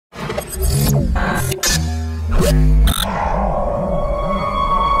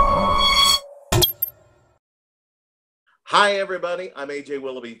Hi, everybody. I'm AJ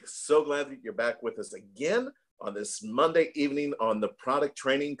Willoughby. So glad that you're back with us again on this Monday evening on the product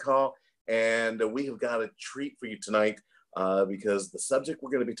training call. And we have got a treat for you tonight because the subject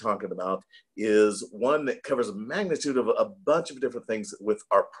we're going to be talking about is one that covers a magnitude of a bunch of different things with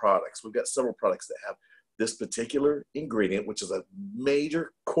our products. We've got several products that have this particular ingredient, which is a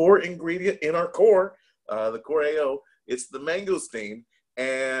major core ingredient in our core, the core AO. It's the mangosteen.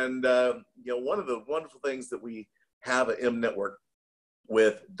 And, one of the wonderful things that we have at M Network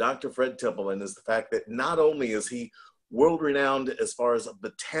with Dr. Fred Templeman is the fact that not only is he world-renowned as far as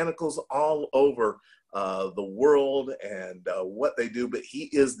botanicals all over the world and what they do, but he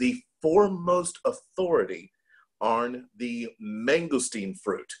is the foremost authority on the mangosteen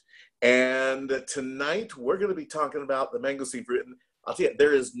fruit. And tonight we're going to be talking about the mangosteen fruit. And I'll tell you,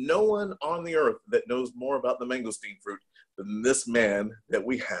 there is no one on the earth that knows more about the mangosteen fruit than this man that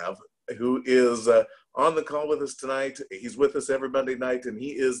we have, who is on the call with us tonight. He's with us every Monday night, and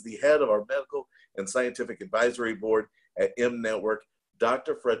he is the head of our medical and scientific advisory board at M Network,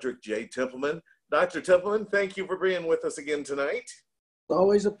 Dr. Frederick J. Templeman. Dr. Templeman, thank you for being with us again tonight.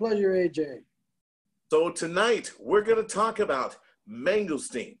 Always a pleasure, AJ. So tonight, we're going to talk about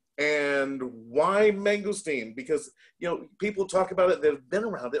mangosteen. And why mangosteen? Because, people talk about it that have been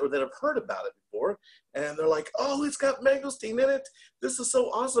around it or that have heard about it before, and they're like, oh, it's got mangosteen in it. This is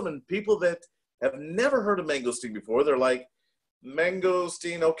so awesome. And people that have never heard of mangosteen before, they're like,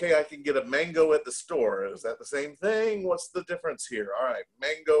 mangosteen, okay, I can get a mango at the store. Is that the same thing? What's the difference here? All right,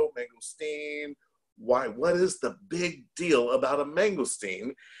 mango, mangosteen. Why? What is the big deal about a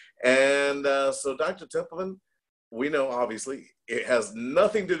mangosteen? And so Dr. Templeman, we know, obviously, it has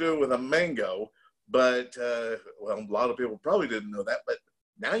nothing to do with a mango, but, a lot of people probably didn't know that, but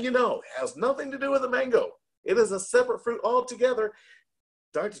now you know, it has nothing to do with a mango. It is a separate fruit altogether.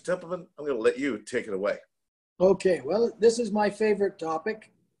 Dr. Templeman, I'm going to let you take it away. Okay, well, this is my favorite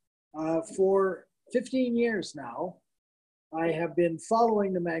topic. For 15 years now, I have been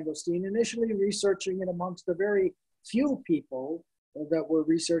following the mangosteen, initially researching it amongst a very few people that were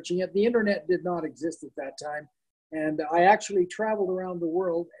researching it. The internet did not exist at that time. And I actually traveled around the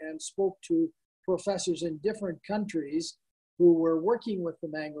world and spoke to professors in different countries who were working with the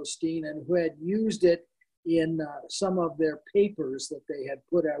mangosteen and who had used it in some of their papers that they had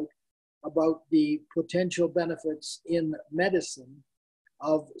put out about the potential benefits in medicine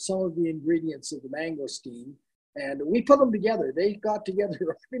of some of the ingredients of the mangosteen. And we put them together. They got together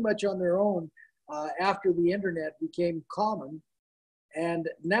pretty much on their own after the internet became common. And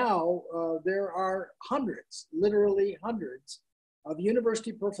now there are hundreds, literally hundreds, of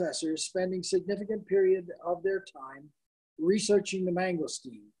university professors spending significant period of their time researching the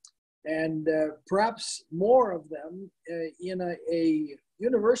mangosteen. And perhaps more of them in a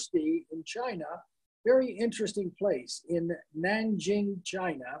university in China, very interesting place. In Nanjing,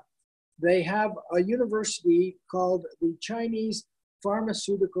 China, they have a university called the Chinese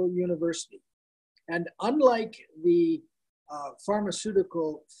Pharmaceutical University. And unlike the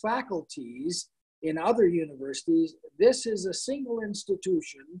pharmaceutical faculties in other universities, this is a single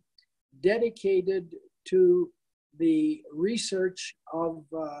institution dedicated to the research of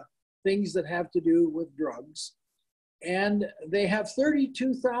things that have to do with drugs. And they have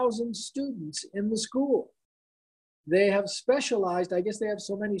 32,000 students in the school. They have specialized, I guess they have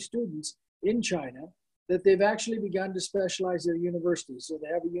so many students in China that they've actually begun to specialize their university. So they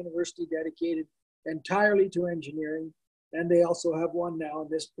have a university dedicated entirely to engineering. And they also have one now in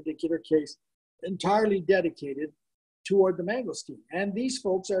this particular case, entirely dedicated toward the mangosteen. And these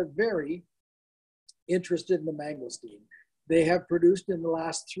folks are very interested in the mangosteen. They have produced in the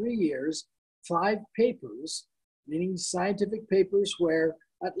last 3 years 5 papers, meaning scientific papers where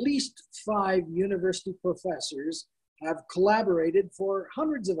at least 5 university professors have collaborated for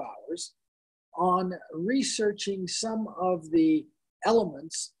hundreds of hours on researching some of the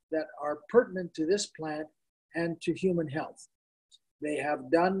elements that are pertinent to this plant and to human health. They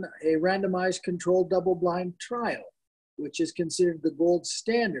have done a randomized controlled double-blind trial, which is considered the gold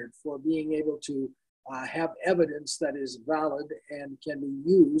standard for being able to have evidence that is valid and can be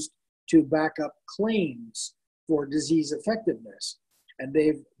used to back up claims for disease effectiveness. And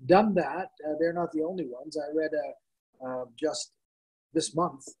they've done that. They're not the only ones. I read just this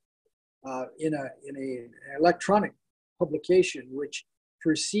month in an electronic publication, which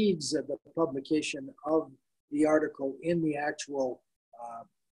precedes the publication of the article in the actual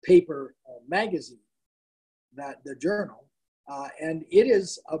paper magazine, that the journal, and it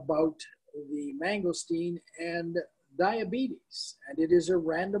is about the mangosteen and diabetes, and it is a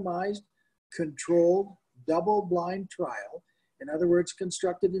randomized, controlled, double-blind trial, in other words,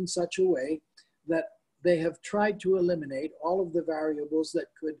 constructed in such a way that they have tried to eliminate all of the variables that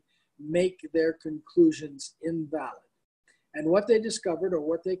could make their conclusions invalid. And what they discovered, or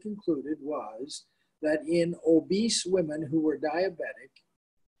what they concluded, was that in obese women who were diabetic,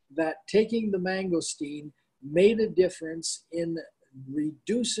 that taking the mangosteen made a difference in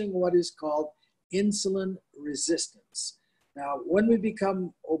reducing what is called insulin resistance. Now, when we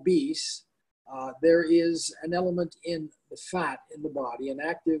become obese, there is an element in the fat in the body, an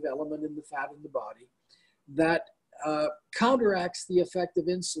active element in the fat in the body, that counteracts the effect of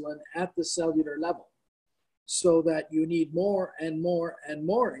insulin at the cellular level, so that you need more and more and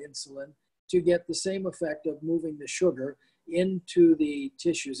more insulin to get the same effect of moving the sugar into the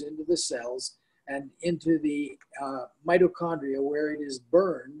tissues, into the cells, and into the mitochondria, where it is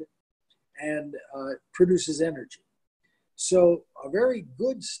burned and produces energy. So a very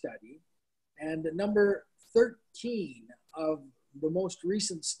good study, and number 13 of the most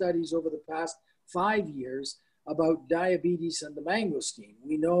recent studies over the past 5 years about diabetes and the mangosteen.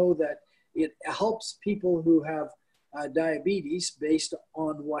 We know that it helps people who have diabetes based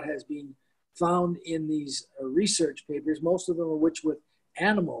on what has been found in these research papers, most of them are which with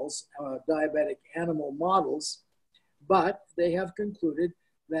animals, diabetic animal models, but they have concluded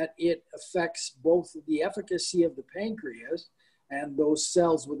that it affects both the efficacy of the pancreas and those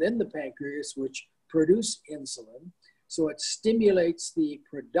cells within the pancreas which produce insulin. So it stimulates the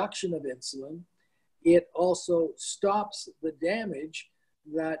production of insulin. It also stops the damage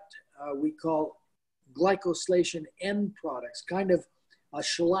that we call glycosylation end products, kind of a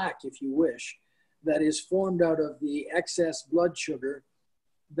shellac, if you wish, that is formed out of the excess blood sugar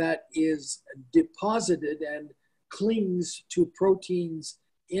that is deposited and clings to proteins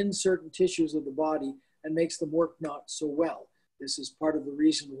in certain tissues of the body and makes them work not so well. This is part of the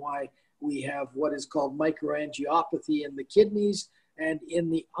reason why we have what is called microangiopathy in the kidneys and in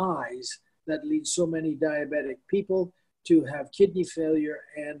the eyes that leads so many diabetic people to have kidney failure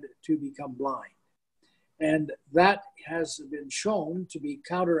and to become blind. And that has been shown to be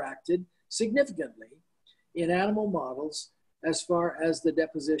counteracted significantly in animal models as far as the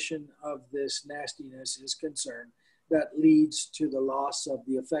deposition of this nastiness is concerned, that leads to the loss of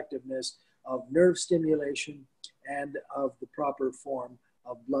the effectiveness of nerve stimulation and of the proper form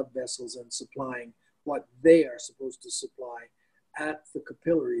of blood vessels and supplying what they are supposed to supply at the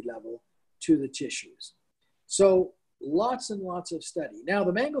capillary level to the tissues. So lots and lots of study. Now,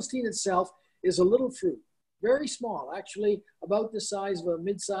 the mangosteen itself is a little fruit, very small, actually about the size of a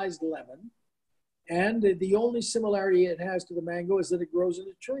mid-sized lemon. And the only similarity it has to the mango is that it grows in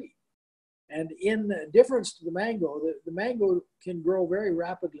a tree. And in difference to the mango can grow very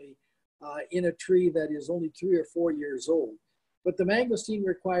rapidly in a tree that is only 3 or 4 years old. But the mangosteen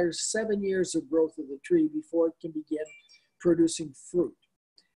requires 7 years of growth of the tree before it can begin producing fruit.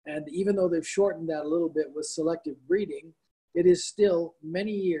 And even though they've shortened that a little bit with selective breeding, it is still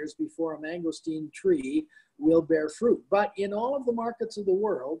many years before a mangosteen tree will bear fruit. But in all of the markets of the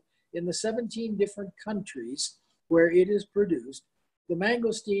world, in the 17 different countries where it is produced, the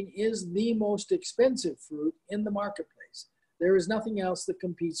mangosteen is the most expensive fruit in the marketplace. There is nothing else that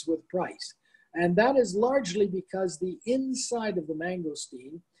competes with price. And that is largely because the inside of the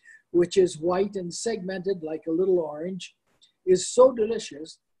mangosteen, which is white and segmented like a little orange, is so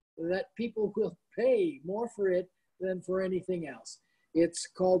delicious that people will pay more for it than for anything else. It's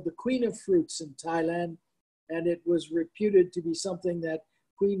called the Queen of Fruits in Thailand, and it was reputed to be something that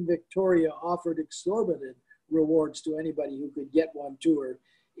Queen Victoria offered exorbitant rewards to anybody who could get one to her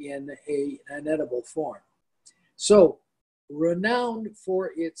in an edible form. So, renowned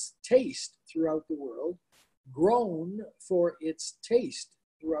for its taste throughout the world, grown for its taste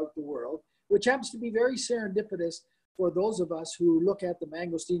throughout the world, which happens to be very serendipitous for those of us who look at the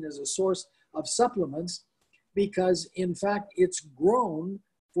mangosteen as a source of supplements, because in fact it's grown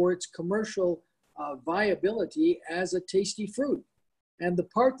for its commercial viability as a tasty fruit. And the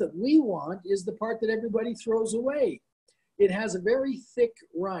part that we want is the part that everybody throws away. It has a very thick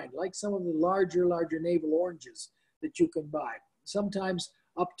rind, like some of the larger navel oranges that you can buy, sometimes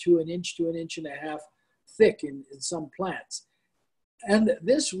up to an inch to an inch and a half thick in some plants. And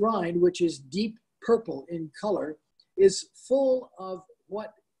this rind, which is deep purple in color, is full of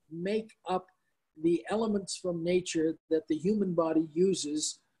what make up the elements from nature that the human body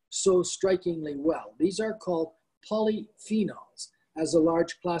uses so strikingly well. These are called polyphenols as a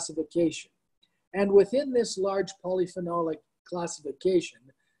large classification. And within this large polyphenolic classification,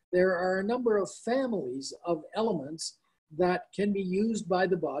 there are a number of families of elements that can be used by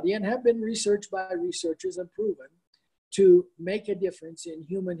the body and have been researched by researchers and proven to make a difference in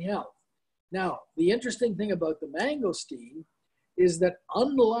human health. Now, the interesting thing about the mangosteen is that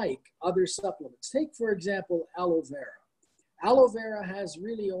unlike other supplements, take for example aloe vera. Aloe vera has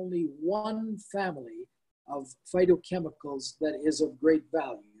really only one family of phytochemicals that is of great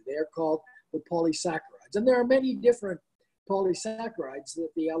value. They are called the polysaccharides. And there are many different polysaccharides that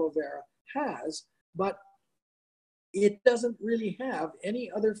the aloe vera has, but it doesn't really have any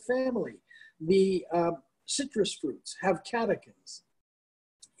other family. The citrus fruits have catechins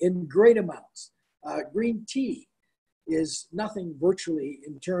in great amounts. Green tea is nothing virtually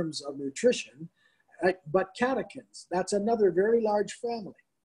in terms of nutrition, but catechins, that's another very large family.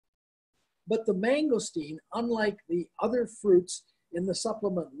 But the mangosteen, unlike the other fruits in the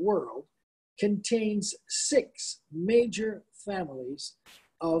supplement world, contains 6 major families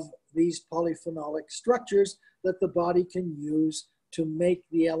of these polyphenolic structures that the body can use to make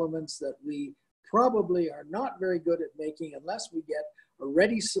the elements that we probably are not very good at making unless we get a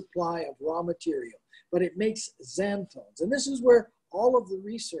ready supply of raw material. But it makes xanthones. And this is where all of the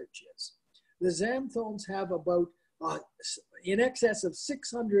research is. The xanthones have about in excess of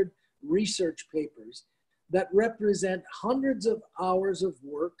 600 research papers that represent hundreds of hours of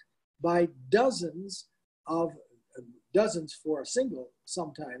work by dozens for a single,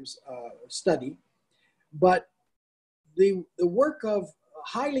 sometimes, study. But the work of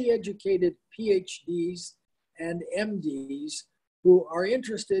highly educated PhDs and MDs who are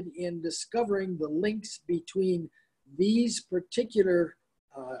interested in discovering the links between these particular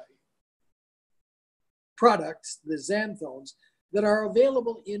products, the xanthones, that are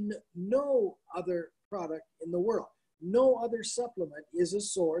available in no other product in the world. No other supplement is a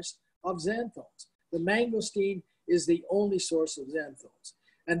source of xanthones. The mangosteen is the only source of xanthones.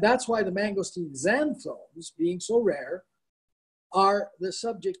 And that's why the mangosteen xanthones, being so rare, are the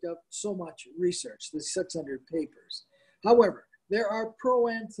subject of so much research, the 600 papers. However, there are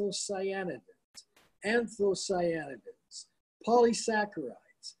proanthocyanidins, anthocyanidins,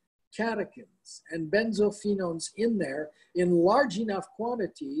 polysaccharides, catechins, and benzophenones in there in large enough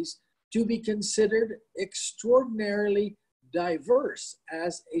quantities to be considered extraordinarily diverse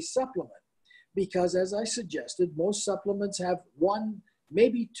as a supplement. Because as I suggested, most supplements have 1,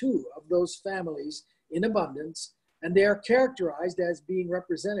 maybe 2 of those families in abundance, and they are characterized as being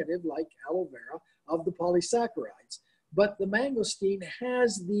representative, like aloe vera, of the polysaccharides. But the mangosteen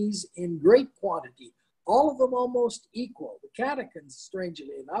has these in great quantity, all of them almost equal. The catechins,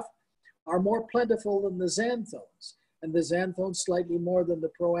 strangely enough, are more plentiful than the xanthones, and the xanthones slightly more than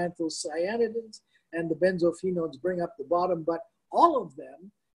the proanthocyanidins, and the benzophenones bring up the bottom, but all of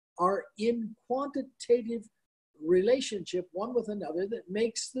them are in quantitative relationship one with another that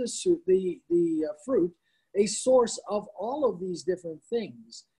makes the fruit a source of all of these different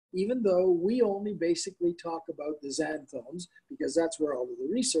things, even though we only basically talk about the xanthones, because that's where all of the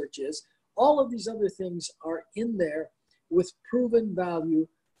research is. All of these other things are in there with proven value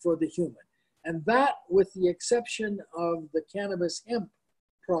for the human. And that, with the exception of the cannabis hemp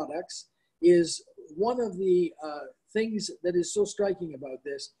products, is one of the things that is so striking about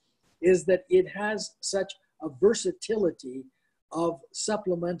this, is that it has such a versatility of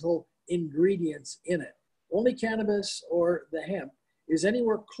supplemental ingredients in it. Only cannabis or the hemp is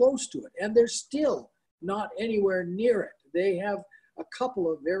anywhere close to it, and they're still not anywhere near it. They have a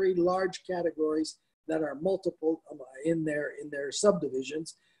couple of very large categories that are multiple in their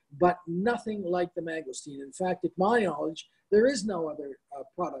subdivisions, but nothing like the mangosteen. In fact, at my knowledge, there is no other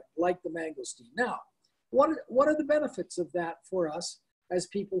product like the mangosteen. Now, what are the benefits of that for us as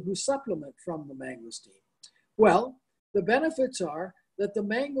people who supplement from the mangosteen? Well, the benefits are that the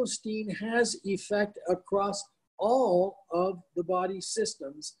mangosteen has effect across all of the body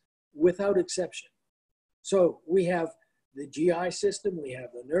systems without exception. So we have the GI system, we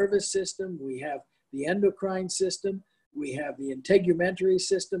have the nervous system, we have the endocrine system, we have the integumentary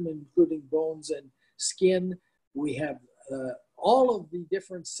system, including bones and skin. We have all of the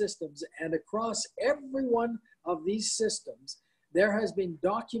different systems, and across every one of these systems, there has been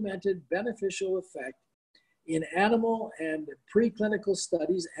documented beneficial effect in animal and preclinical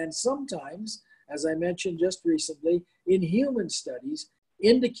studies, and sometimes, as I mentioned just recently, in human studies,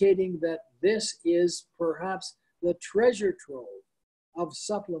 indicating that this is perhaps the treasure trove of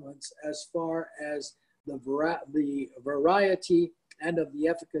supplements as far as the variety and of the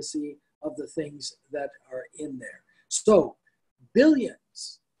efficacy of the things that are in there. So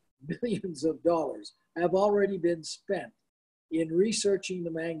billions of dollars have already been spent in researching the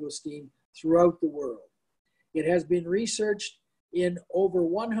mangosteen throughout the world. It has been researched in over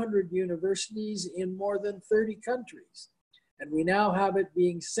 100 universities in more than 30 countries. And we now have it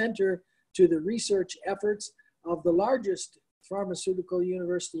being center to the research efforts of the largest pharmaceutical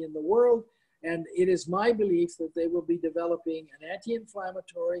university in the world, And it is my belief that they will be developing an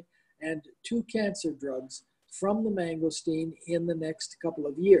anti-inflammatory and 2 cancer drugs from the mangosteen in the next couple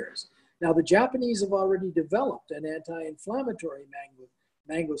of years. Now, the Japanese have already developed an anti-inflammatory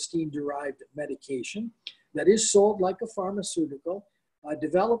mangosteen-derived medication that is sold like a pharmaceutical,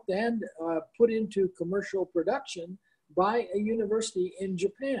 developed and put into commercial production by a university in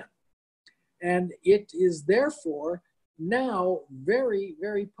Japan. And it is therefore now very,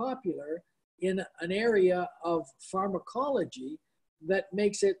 very popular in an area of pharmacology that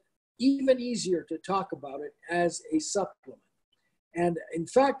makes it even easier to talk about it as a supplement. And in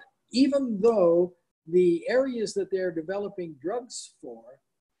fact, even though the areas that they're developing drugs for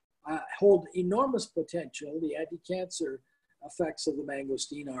hold enormous potential, the anti-cancer effects of the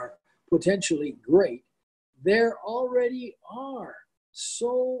mangosteen are potentially great, there already are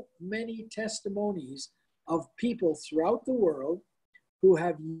so many testimonies of people throughout the world who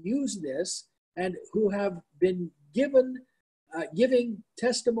have used this and who have been giving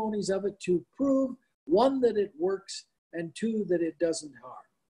testimonies of it to prove, 1, that it works, and 2, that it doesn't harm.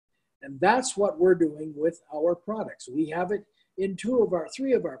 And that's what we're doing with our products. We have it in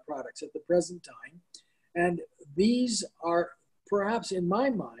 3 of our products at the present time. And these are, perhaps in my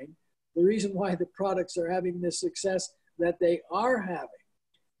mind, the reason why the products are having the success that they are having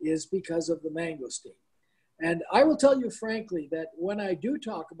is because of the mangosteen. And I will tell you frankly that when I do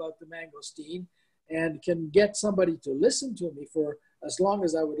talk about the mangosteen and can get somebody to listen to me for as long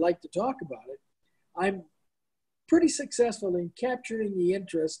as I would like to talk about it, I'm pretty successful in capturing the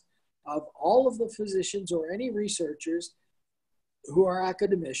interest of all of the physicians or any researchers who are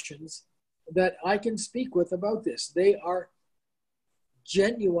academicians that I can speak with about this. They are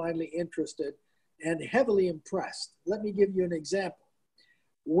genuinely interested and heavily impressed. Let me give you an example.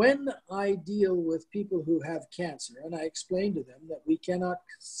 When I deal with people who have cancer, and I explain to them that we cannot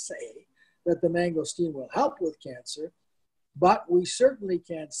say that the mangosteen will help with cancer, but we certainly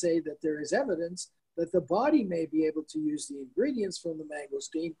can say that there is evidence that the body may be able to use the ingredients from the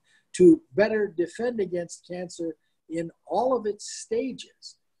mangosteen to better defend against cancer in all of its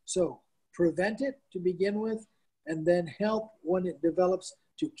stages. So prevent it to begin with, and then help when it develops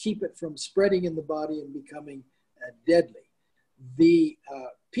to keep it from spreading in the body and becoming deadly. The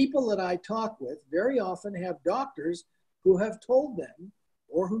people that I talk with very often have doctors who have told them,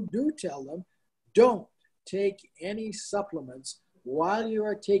 or who do tell them, don't take any supplements while you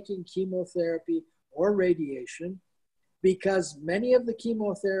are taking chemotherapy or radiation, because many of the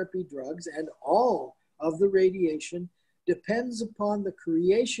chemotherapy drugs and all of the radiation depends upon the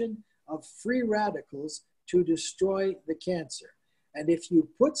creation of free radicals to destroy the cancer. And if you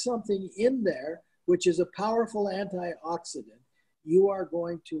put something in there, which is a powerful antioxidant, you are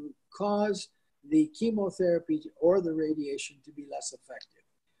going to cause the chemotherapy or the radiation to be less effective.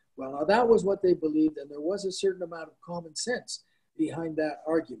 Well, now that was what they believed, and there was a certain amount of common sense behind that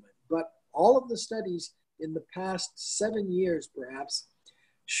argument. But all of the studies in the past 7 years, perhaps,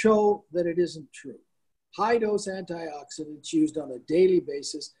 show that it isn't true. High-dose antioxidants used on a daily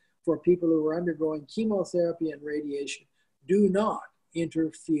basis for people who are undergoing chemotherapy and radiation do not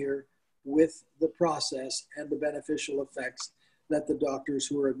interfere with the process and the beneficial effects that the doctors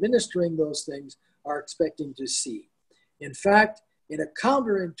who are administering those things are expecting to see. In fact, in a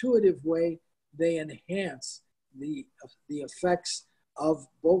counterintuitive way, they enhance the effects of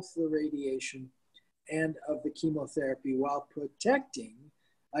both the radiation and of the chemotherapy while protecting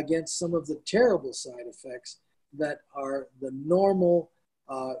against some of the terrible side effects that are the normal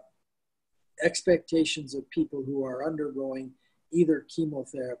expectations of people who are undergoing either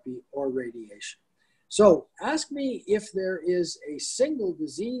chemotherapy or radiation. So ask me if there is a single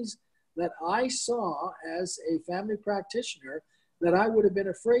disease that I saw as a family practitioner that I would have been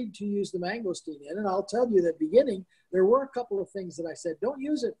afraid to use the mangosteen in. And I'll tell you that beginning, there were a couple of things that I said, don't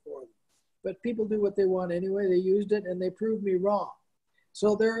use it for them. But people do what they want anyway. They used it and they proved me wrong.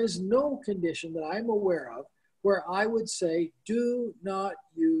 So there is no condition that I'm aware of where I would say, do not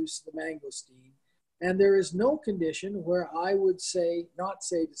use the mangosteen. And there is no condition where I would say, not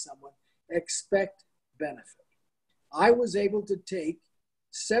say to someone, expect benefit. I was able to take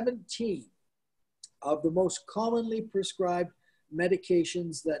 17 of the most commonly prescribed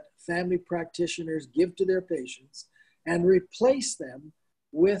medications that family practitioners give to their patients and replace them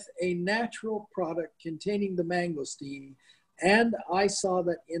with a natural product containing the mangosteen. And I saw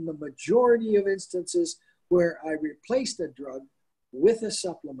that in the majority of instances where I replaced a drug with a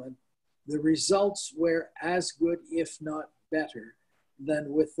supplement, the results were as good, if not better,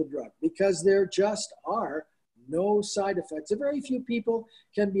 than with the drug, because there just are no side effects. Very few people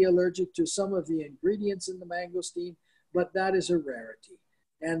can be allergic to some of the ingredients in the mangosteen, but that is a rarity.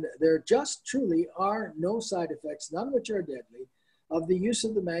 And there just truly are no side effects, none which are deadly, of the use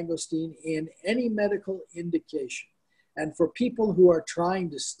of the mangosteen in any medical indication. And for people who are trying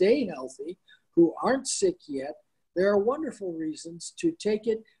to stay healthy, who aren't sick yet, there are wonderful reasons to take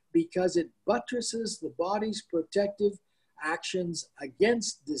it because it buttresses the body's protective actions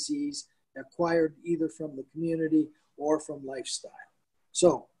against disease acquired either from the community or from lifestyle.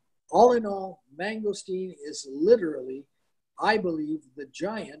 So, all in all, mangosteen is literally, I believe, the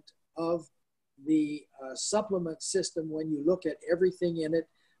giant of the supplement system when you look at everything in it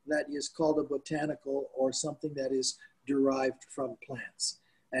that is called a botanical or something that is derived from plants.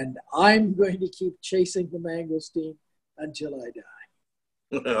 And I'm going to keep chasing the mangosteen until I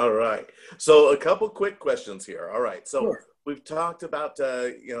die. All right. So a couple quick questions here. All right. So Sure. we've talked about,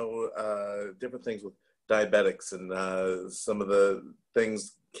 different things with diabetics and some of the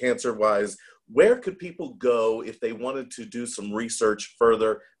things cancer-wise. Where could people go if they wanted to do some research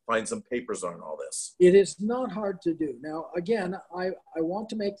further, find some papers on all this? It is not hard to do. Now, again, I want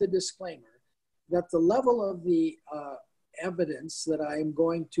to make the disclaimer that the level of the evidence that I am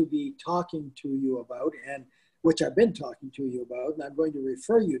going to be talking to you about, and which I've been talking to you about, and I'm going to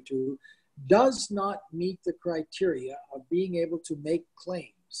refer you to, does not meet the criteria of being able to make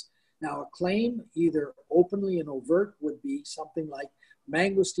claims. Now, a claim, either openly and overt, would be something like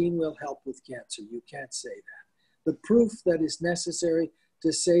mangosteen will help with cancer. You can't say that. The proof that is necessary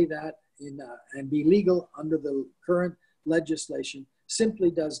to say that and be legal under the current legislation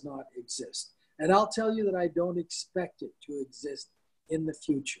simply does not exist. And I'll tell you that I don't expect it to exist in the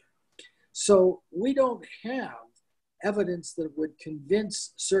future. So we don't have evidence that would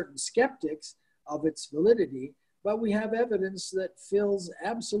convince certain skeptics of its validity, but we have evidence that fills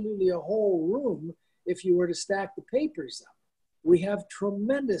absolutely a whole room if you were to stack the papers up. We have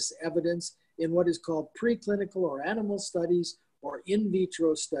tremendous evidence in what is called preclinical or animal studies or in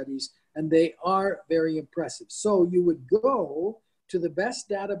vitro studies, and they are very impressive. So you would go to the best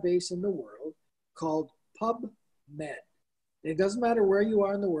database in the world called PubMed. It doesn't matter where you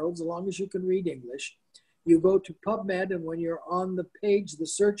are in the world, as long as you can read English. You go to PubMed, and when you're on the page, the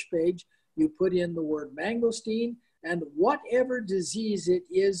search page, you put in the word mangosteen and whatever disease it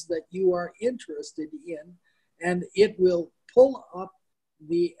is that you are interested in, and it will pull up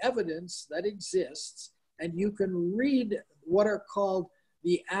the evidence that exists, and you can read what are called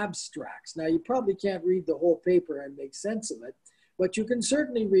the abstracts. Now, you probably can't read the whole paper and make sense of it, but you can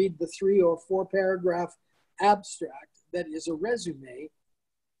certainly read the 3 or 4 paragraph abstract that is a resume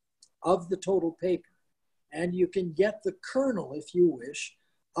of the total paper. And you can get the kernel, if you wish,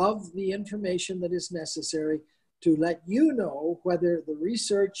 of the information that is necessary to let you know whether the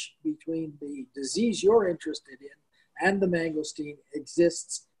research between the disease you're interested in and the mangosteen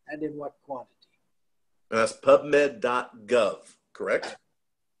exists and in what quantity. And that's pubmed.gov, correct?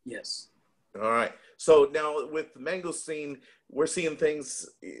 Yes. All right. So now with mangosteen, we're seeing things,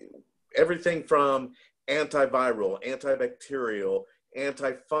 everything from antiviral, antibacterial,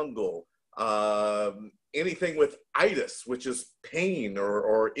 antifungal, anything with itis, which is pain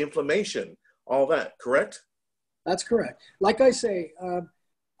or inflammation, all that, correct? That's correct. Like I say,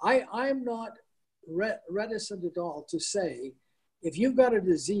 I'm not reticent at all to say, if you've got a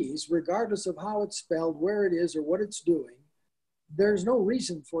disease, regardless of how it's spelled, where it is, or what it's doing, there's no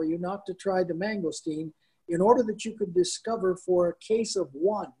reason for you not to try the mangosteen in order that you could discover for a case of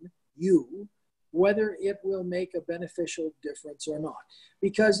one, whether it will make a beneficial difference or not.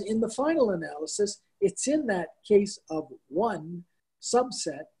 Because in the final analysis, it's in that case of one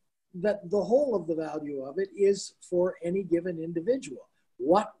subset that the whole of the value of it is for any given individual.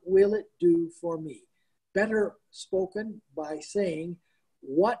 What will it do for me? Better spoken by saying,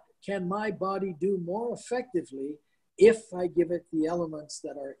 what can my body do more effectively if I give it the elements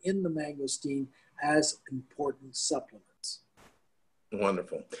that are in the mangosteen as important supplements?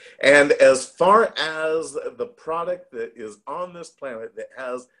 Wonderful. And as far as the product that is on this planet that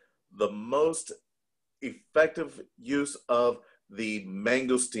has the most effective use of the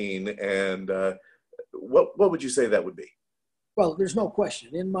mangosteen, and what would you say that would be? Well, there's no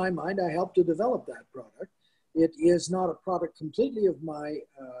question. In my mind, I helped to develop that product. It is not a product completely of my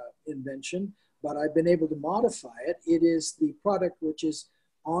invention, but I've been able to modify it. It is the product which is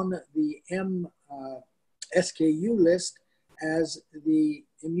on the SKU list as the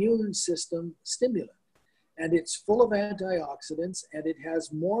immune system stimulant. And it's full of antioxidants, and it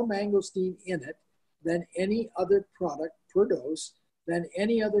has more mangosteen in it than any other product per dose, than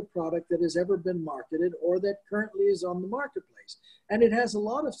any other product that has ever been marketed or that currently is on the marketplace. And it has a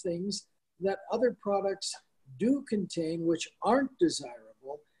lot of things that other products do contain which aren't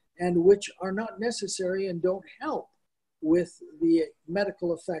desirable and which are not necessary and don't help with the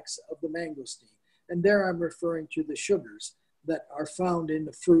medical effects of the mangosteen. And there I'm referring to the sugars that are found in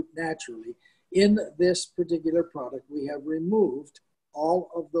the fruit naturally. In this particular product, we have removed all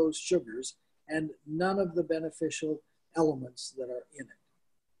of those sugars and none of the beneficial elements that are in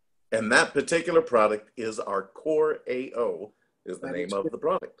it. And that particular product is our Core AO, is the name of the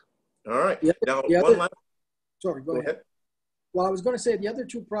product. All right. Now, one last. Sorry, go ahead. Well, I was going to say the other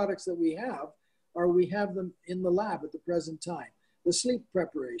two products that we have them in the lab at the present time. The sleep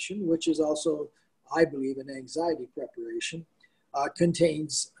preparation, which is also, I believe, an anxiety preparation,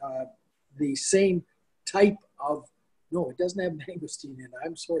 contains the same type of, no, it doesn't have mangosteen in it.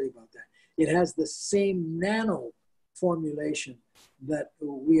 I'm sorry about that. It has the same nano formulation that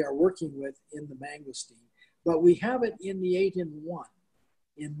we are working with in the mangosteen, but we have it in the 8-in-1,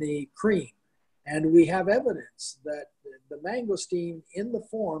 in the cream. And we have evidence that the mangosteen in the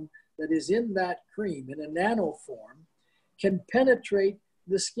form that is in that cream, in a nano form, can penetrate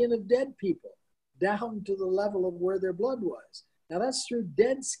the skin of dead people down to the level of where their blood was. Now that's through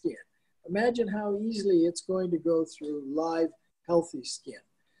dead skin. Imagine how easily it's going to go through live, healthy skin.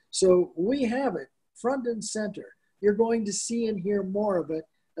 So we have it front and center. You're going to see and hear more of it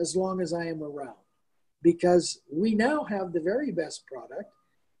as long as I am around, because we now have the very best product.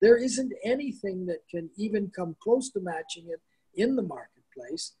 There isn't anything that can even come close to matching it in the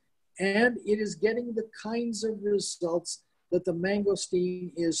marketplace, and it is getting the kinds of results that the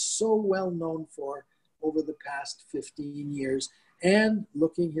mangosteen is so well known for over the past 15 years, and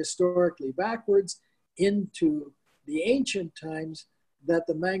looking historically backwards into the ancient times that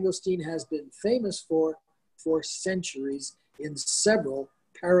the mangosteen has been famous for centuries in several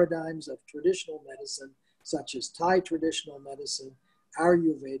paradigms of traditional medicine, such as Thai traditional medicine,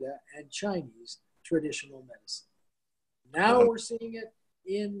 Ayurveda, and Chinese traditional medicine. Now we're seeing it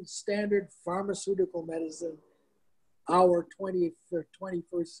in standard pharmaceutical medicine, our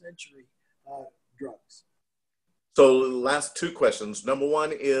 21st century drugs. So last two questions. Number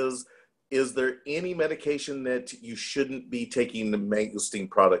one is there any medication that you shouldn't be taking the mangosteen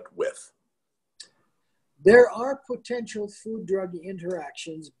product with? There are potential food-drug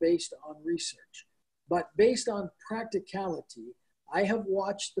interactions based on research, but based on practicality, I have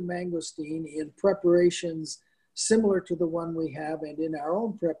watched the mangosteen in preparations similar to the one we have and in our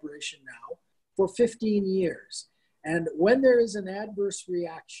own preparation now for 15 years. And when there is an adverse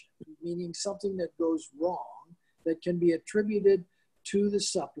reaction, meaning something that goes wrong that can be attributed to the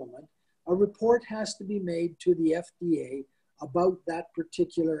supplement, a report has to be made to the FDA about that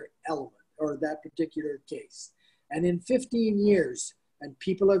particular element or that particular case. And in 15 years, and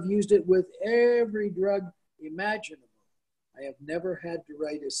people have used it with every drug imaginable, I have never had to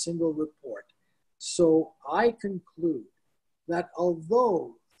write a single report. So I conclude that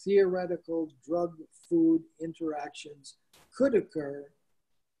although theoretical drug-food interactions could occur,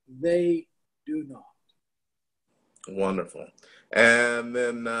 they do not. Wonderful. And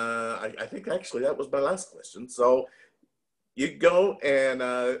then I think actually that was my last question. So you go and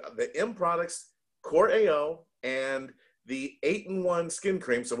the M Products Core AO and the 8-in-1 skin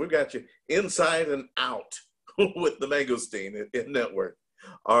cream. So we've got you inside and out with the mangosteen in network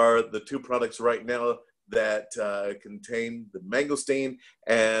are the two products right now that contain the mangosteen,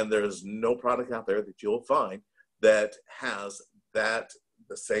 and there's no product out there that you'll find that has that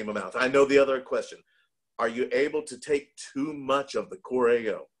the same amount. I know the other question. Are you able to take too much of the Core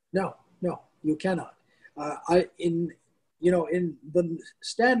AO? No, you cannot. In the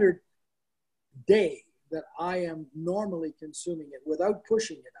standard day that I am normally consuming it, without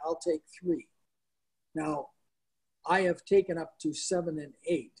pushing it, I'll take 3. Now, I have taken up to 7 and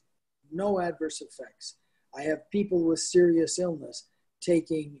 8, no adverse effects. I have people with serious illness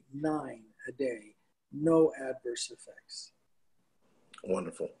taking 9 a day, no adverse effects.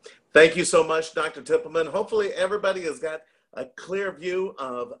 Wonderful. Thank you so much, Dr. Tippelman. Hopefully everybody has got a clear view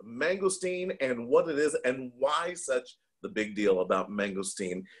of mangosteen and what it is and why such the big deal about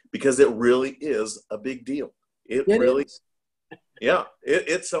mangosteen, because it really is a big deal. It really is. Yeah,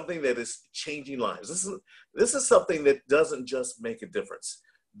 it's something that is changing lives. This is something that doesn't just make a difference.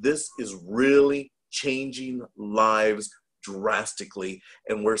 This is really changing lives drastically,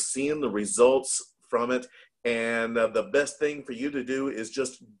 and we're seeing the results from it. And the best thing for you to do is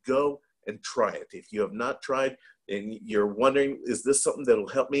just go and try it. If you have not tried and you're wondering, is this something that will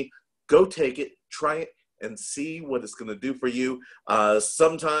help me? Go take it, try it, and see what it's going to do for you.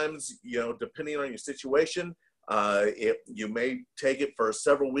 Sometimes, depending on your situation, you may take it for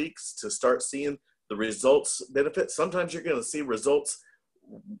several weeks to start seeing the results benefit. Sometimes you're going to see results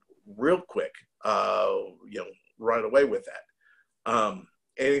real quick, right away with that.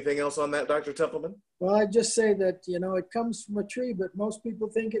 Anything else on that, Dr. Templeman? Well, I just say that, you know, it comes from a tree, but most people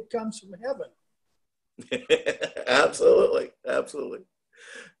think it comes from heaven. Absolutely. Absolutely.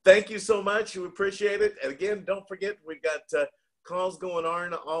 Thank you so much. We appreciate it. And again, don't forget, we've got calls going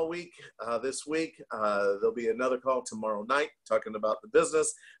on all week. This week, there'll be another call tomorrow night talking about the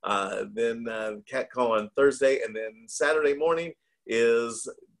business. Then Cat call on Thursday. And then Saturday morning is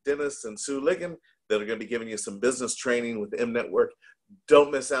Dennis and Sue Ligon that are going to be giving you some business training with M Network.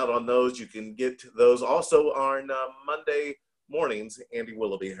 Don't miss out on those. You can get those also on Monday mornings. Andy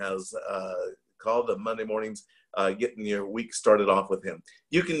Willoughby has called the Monday mornings, getting your week started off with him.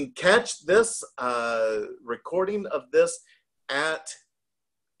 You can catch this recording of this at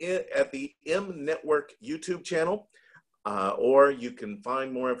the M Network YouTube channel, or you can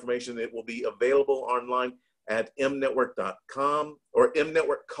find more information. It will be available online at mnetwork.com or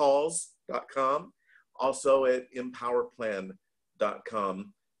mnetworkcalls.com, also at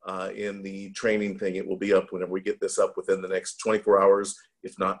empowerplan.com in the training thing. It will be up whenever we get this up within the next 24 hours,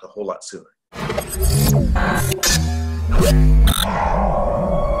 if not a whole lot sooner.